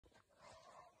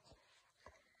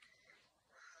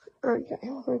Okay,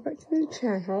 welcome back to the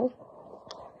channel.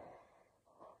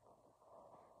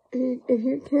 If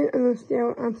you can't understand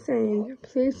what I'm saying,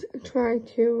 please try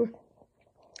to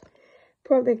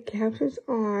put the captions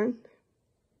on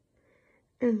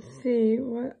and see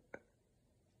what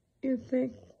you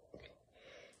think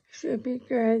should be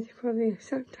good for the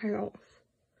subtitles.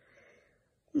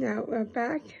 Now we're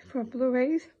back for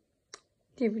Blu-rays,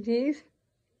 DVDs,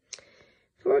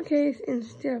 4Ks, and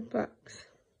steelbooks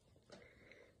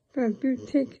from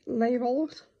boutique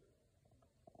labels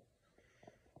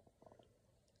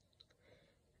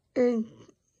and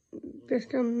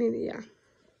physical media.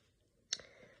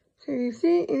 So if you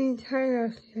see any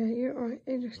titles that you are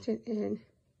interested in,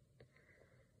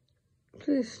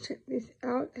 please check this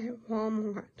out at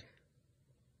Walmart.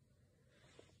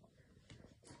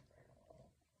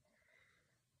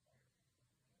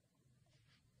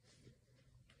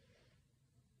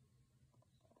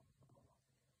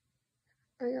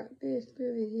 I got these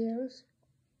videos.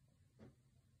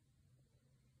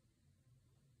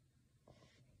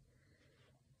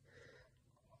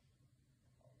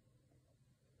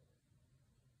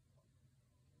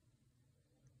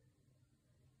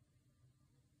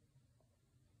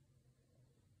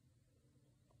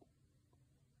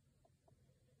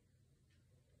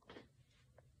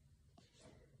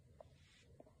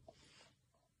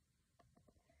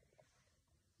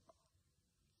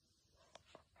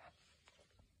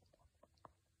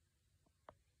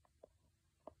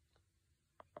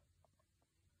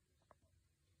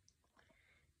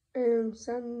 And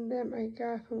some of them I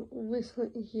got from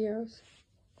recent years.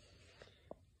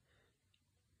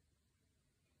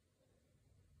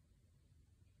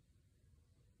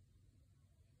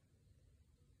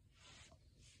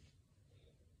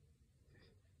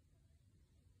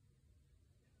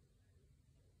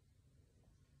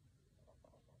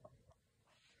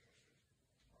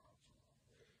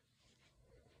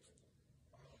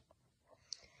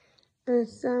 And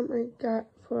some I got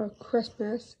for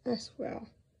Christmas as well.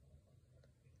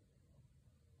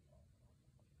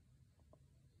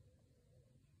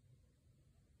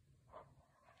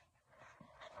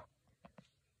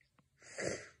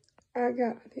 I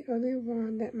got the only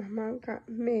one that my mom got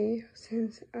me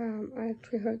since I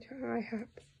treated her to IHOP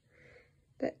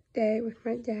that day with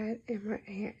my dad and my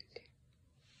aunt.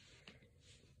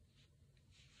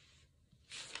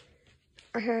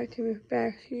 I had to move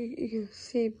back so you can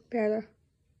see better.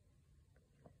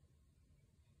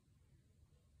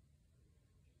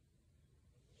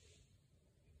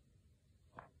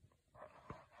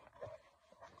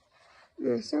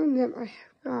 Now some of them I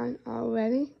have gone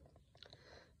already.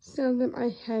 Some of them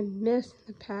I had missed in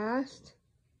the past.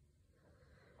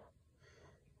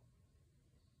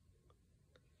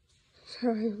 So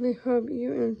I really hope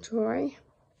you enjoy.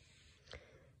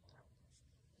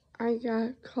 I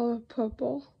got Color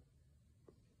Purple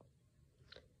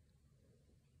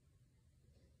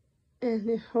and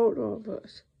the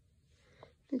holdovers,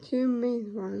 the two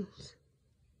main ones.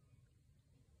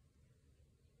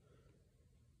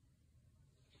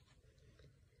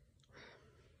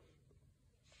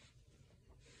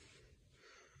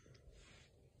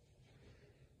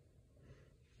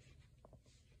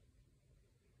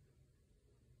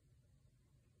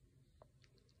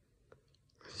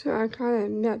 So I kind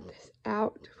of mapped this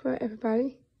out for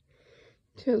everybody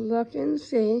to look and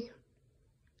see.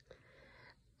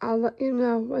 I'll let you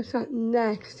know what's up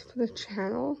next for the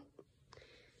channel.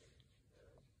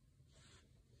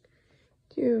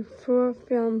 Do 4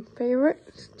 film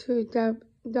favorites to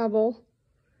double,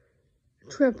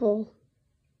 triple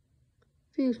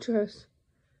features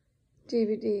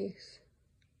DVDs.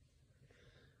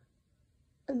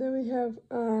 And then we have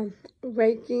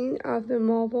ranking of the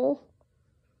Marvel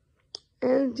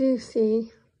and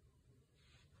DC.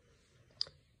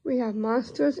 We have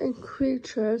monsters and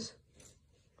creatures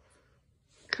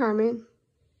coming.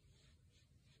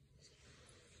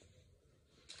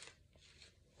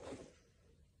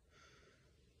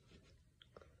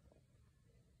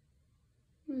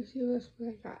 Let me see what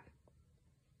I got.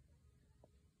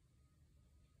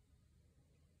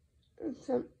 And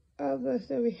some others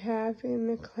that we have in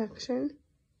the collection.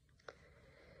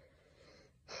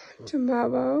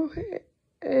 Tomorrow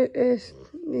it is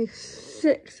the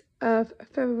 6th of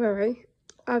February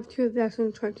of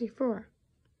 2024.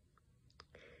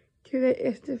 Today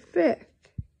is the 5th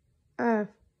of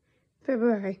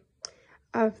February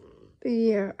of the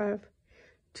year of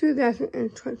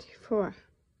 2024.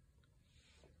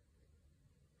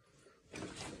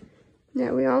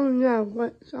 Now we all know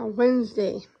what's on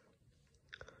Wednesday.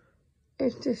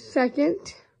 It's the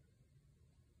 2nd,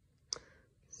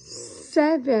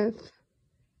 7th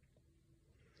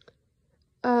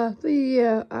of the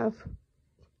year of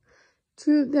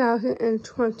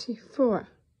 2024.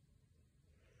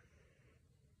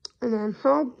 And I'm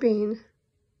hoping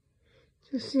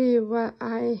to see what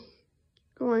I'm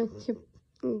going to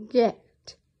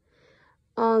get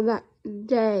on that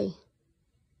day.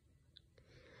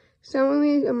 Some of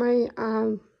these are my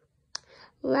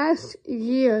last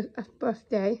year's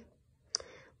birthday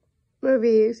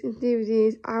movies and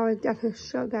DVDs. I will definitely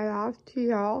show that off to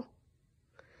y'all.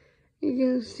 You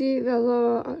can see the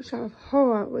little shot of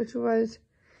horror, which was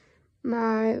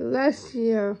my last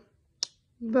year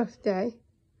birthday.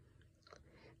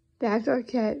 That's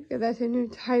okay, because that's a new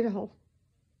title.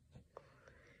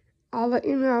 I'll let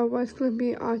you know what's going to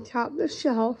be on top of the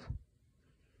shelf.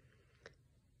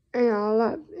 And I'll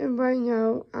let everybody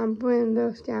know I'm putting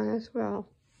those down as well.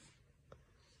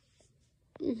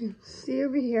 You can see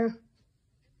over here,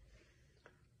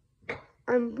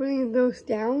 I'm putting those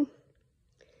down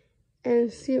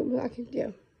and see what I can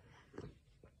do.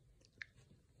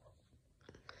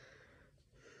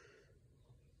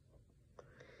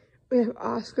 We have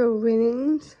Oscar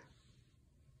winnings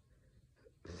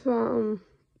from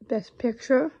Best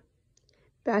Picture,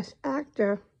 Best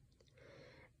Actor,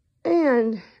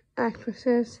 and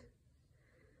Actresses.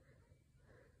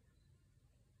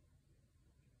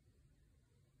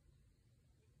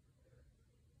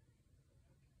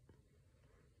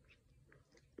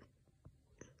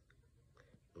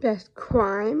 Best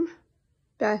Crime,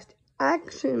 Best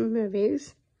Action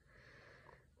Movies,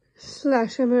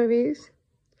 Slasher Movies,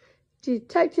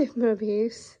 Detective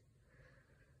Movies,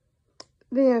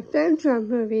 the Adventure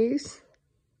Movies,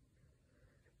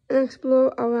 and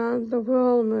Explore Around the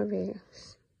World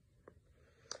Movies.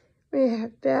 We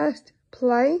have Best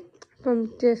Play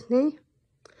from Disney,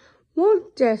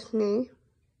 Walt Disney,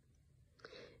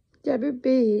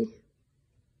 WB,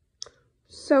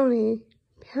 Sony,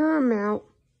 Paramount,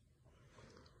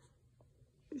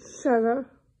 Shutter,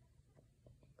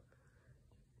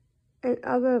 and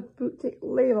other boutique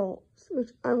labels,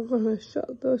 which I'm going to show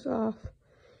those off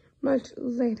much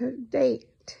later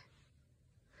date.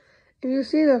 If you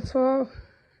see the photo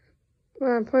what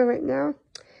I'm putting right now,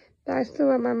 that's the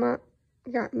one my mom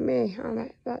got me on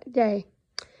that day.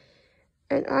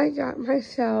 And I got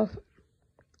myself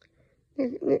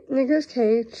Nicolas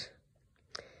Cage,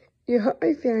 You Hurt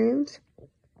My Feelings,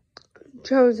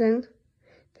 Chosen,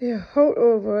 The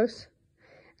Holdovers,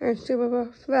 and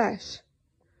Super Flash.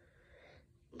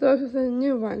 Those are the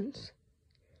new ones.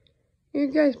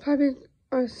 You guys probably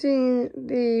are seeing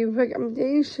the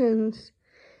recommendations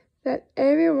that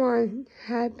everyone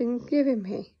had been giving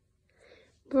me.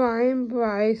 Brian,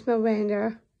 Bryce,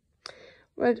 Miranda,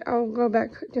 which I'll go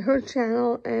back to her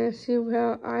channel and see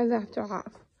where I left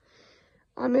off.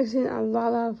 I'm missing a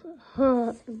lot of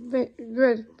her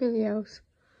good videos.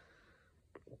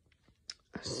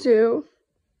 Sue,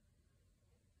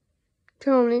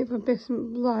 Tony from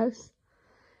Basement Plus.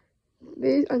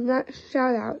 These are not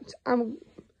shout outs. I'm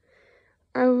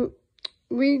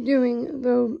redoing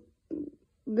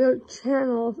the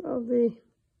channels of the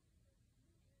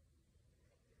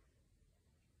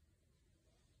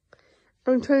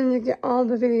I'm trying to get all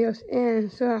the videos in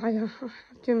so I don't have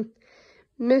to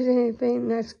miss anything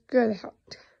that's good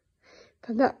out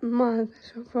for that month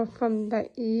from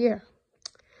that year.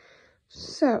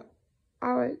 So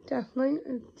I would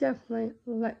definitely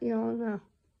let you all know.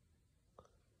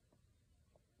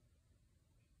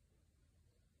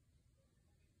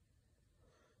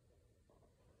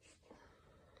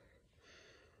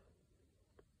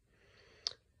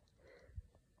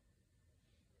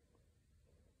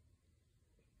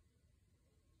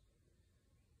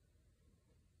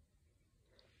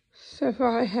 So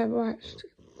far I have watched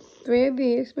 3 of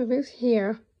these movies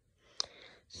here.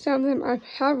 Some of them I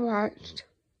have watched,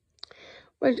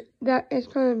 which that is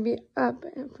going to be up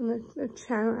from the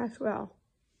channel as well.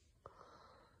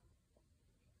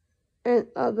 And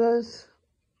others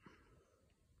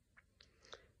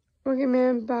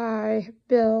recommended by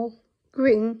Bill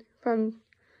Green from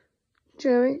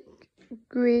German,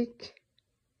 Greek,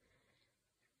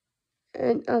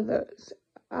 and others.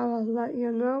 I will let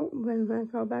you know when I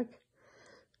go back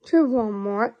to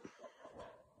Walmart.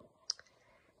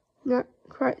 Not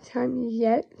quite time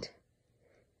yet,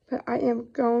 but I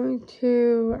am going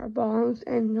to Barnes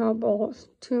and Nobles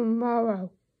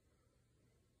tomorrow.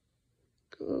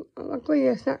 Luckily,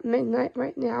 it's not midnight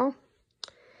right now,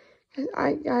 because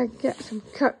I gotta get some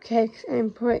cupcakes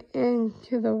and put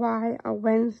into the Y on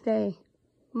Wednesday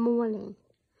morning.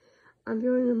 I'm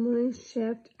doing the morning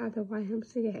shift at the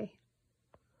YMCA.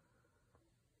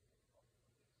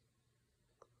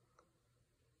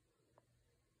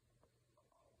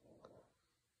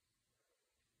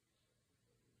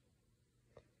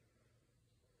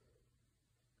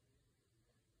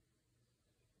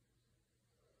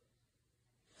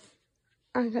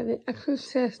 I got The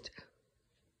Exorcist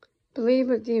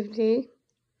Believer DVD,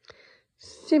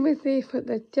 Sympathy for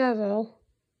the Devil,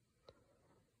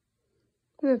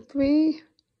 the 3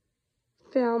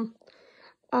 film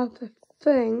of The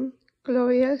Thing,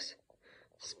 Glorious,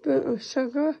 Spoon of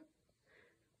Sugar,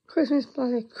 Christmas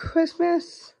Bloody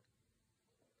Christmas,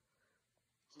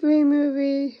 3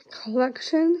 movie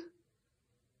collection,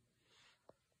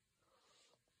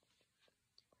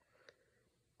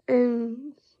 and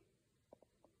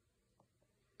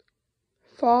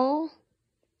Fall,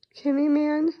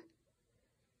 Candyman.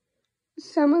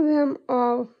 Some of them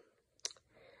are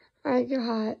I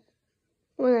got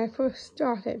when I first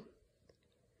started.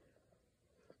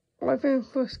 Orphan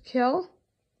First Kill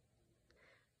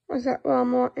was at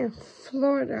Walmart in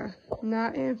Florida,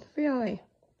 not in Philly.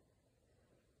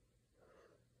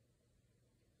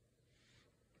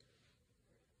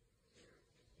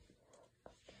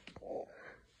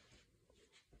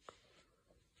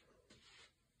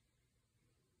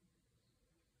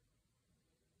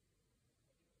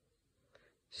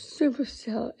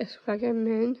 Supercell is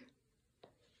recommended,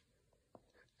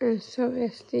 and so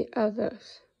is the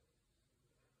others.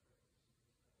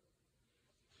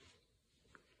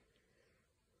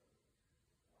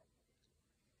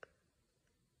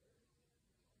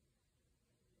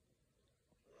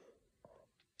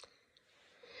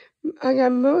 I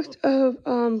got most of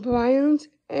Brian's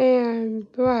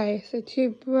and Bryce, the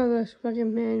 2 brothers,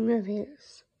 recommend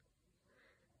movies,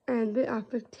 and they are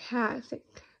fantastic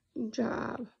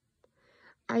job.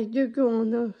 I do go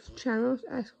on those channels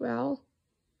as well.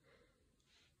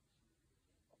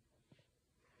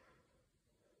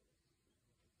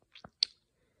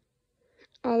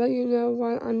 I'll let you know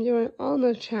what I'm doing on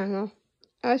the channel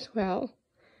as well,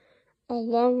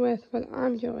 along with what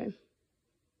I'm doing.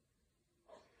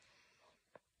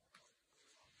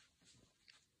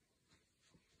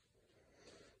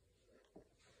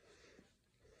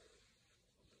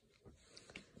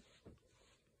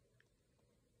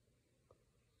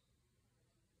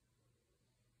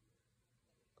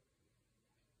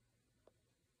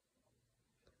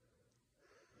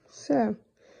 So,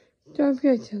 don't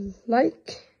forget to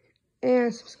like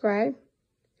and subscribe.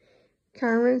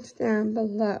 Comments down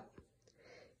below.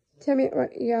 Tell me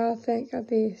what y'all think of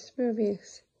these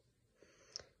movies.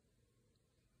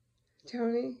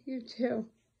 Tony, you too.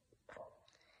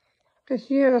 Because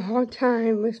you have a hard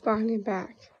time responding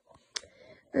back.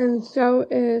 And so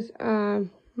is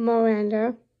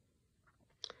Miranda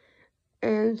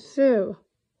and Sue.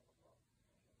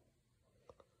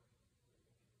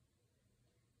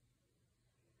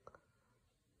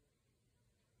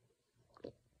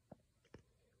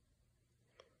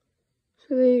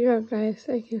 So there you go, guys.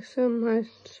 Thank you so much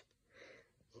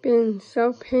for being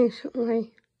so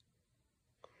patiently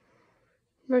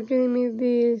for getting me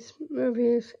these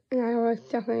movies, and I will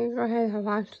definitely go ahead and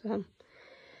watch them.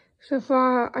 So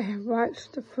far, I have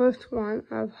watched the first one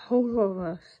of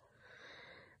Holdovers,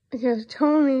 because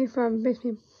Tony from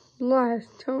Disney Plus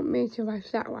told me to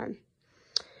watch that one.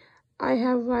 I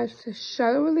have watched the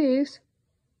Shadow Release,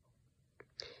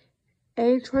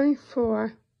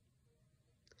 A24,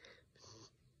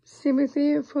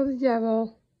 Sympathy for the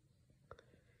Devil,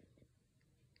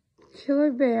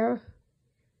 Killer Bear,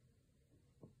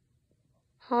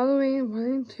 Halloween 1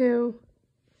 and 2,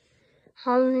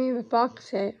 Halloween the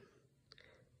box set,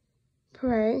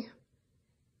 Prey,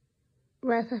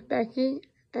 Wrath of Becky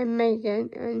and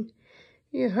Megan, and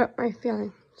You Hurt My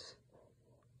Feelings.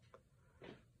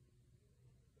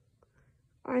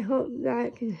 I hope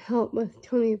that can help with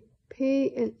Tony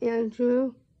P and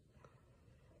Andrew.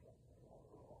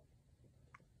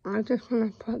 I just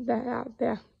want to put that out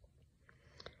there.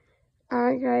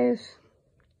 Alright, guys.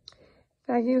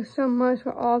 Thank you so much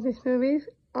for all these movies.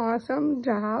 Awesome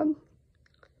job.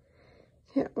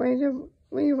 Can't wait to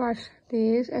rewatch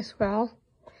these as well.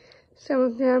 Some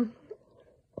of them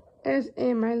is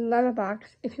in my letterbox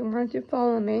if you want to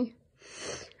follow me.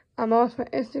 I'm also on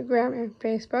Instagram and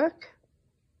Facebook.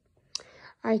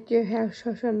 I do have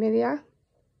social media.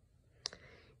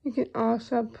 You can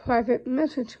also private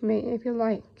message me if you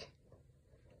like.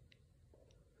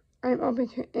 I'm open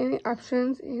to any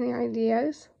options, any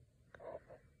ideas.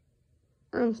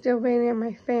 I'm still waiting on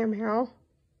my fan mail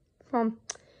from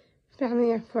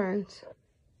family and friends.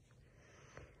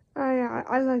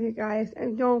 I love you guys,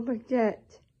 and don't forget,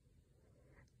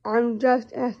 I'm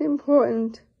just as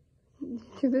important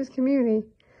to this community,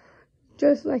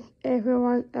 just like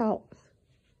everyone else.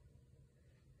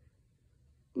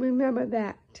 Remember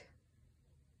that.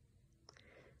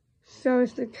 So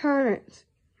is the comments.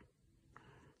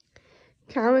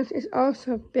 Comments is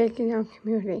also big in our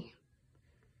community.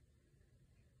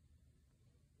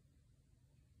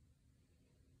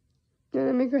 Now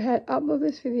let me go ahead and upload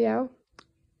this video,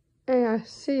 and I'll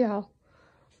see y'all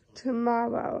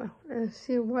tomorrow and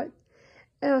see what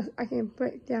else I can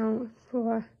break down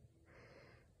for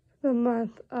the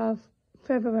month of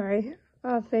February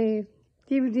of the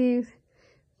DVDs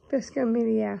fiscal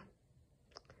media.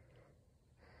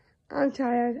 I'm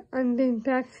tired. I've been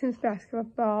back since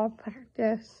basketball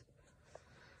practice.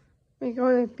 We're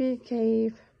going to Bee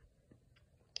Cave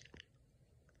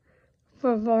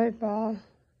for volleyball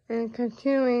and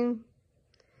continuing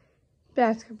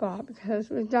basketball because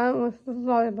we're done with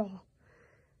volleyball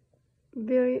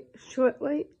very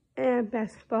shortly and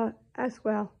basketball as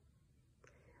well.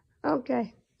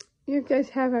 Okay, you guys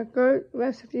have a good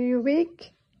rest of your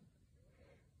week,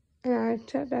 and I'll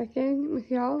check back in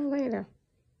with y'all later.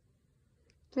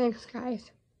 Thanks,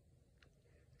 guys.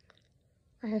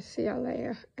 I'll see y'all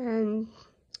later, and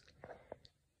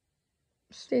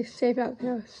stay safe out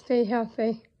there, stay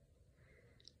healthy.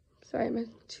 Sorry, my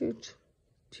toot.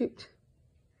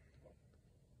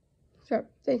 So,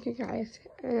 thank you guys,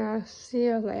 and I'll see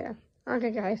you later.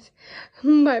 Okay, guys,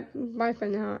 bye for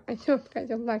now. I don't forget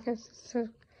to like and subscribe.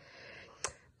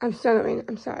 I'm stuttering,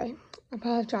 I'm sorry. I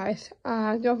apologize.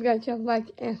 Don't forget to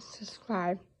like and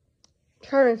subscribe.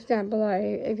 Comments down below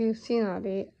if you've seen all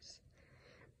these.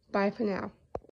 Bye for now.